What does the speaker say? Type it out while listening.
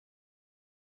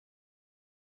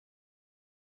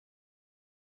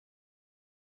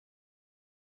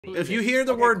If you hear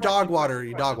the word dog water,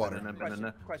 you dog water.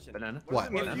 Question.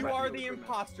 What? If you are the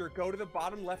imposter, go to the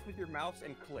bottom left with your mouse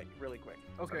and click really quick.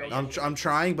 Okay. I'm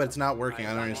trying, but it's not working.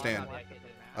 I don't understand.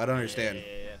 I don't understand.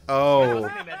 Oh.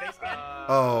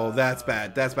 Oh, that's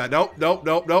bad. That's bad. Nope, nope,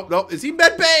 nope, nope, nope. Is he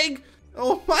medbaying?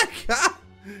 Oh my god.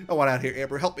 I want out here,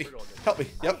 Amber. Help me. Help me.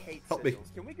 Yep. Help me.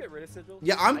 Can we get rid of sigils?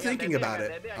 Yeah, I'm thinking about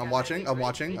it. I'm watching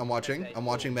medbay.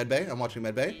 I'm watching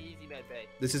medbay.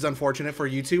 This is unfortunate for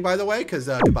you two, by the way, because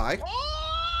goodbye.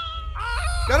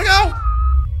 Gotta go.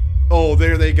 Oh,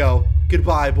 there they go.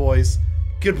 Goodbye, boys.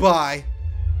 Goodbye.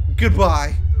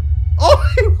 Goodbye.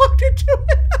 Oh, he walked into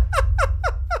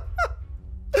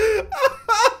it.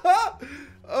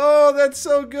 Oh, that's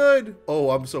so good. Oh,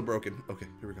 I'm so broken. Okay,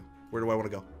 here we go. Where do I want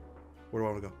to go? Where do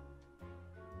I want to go?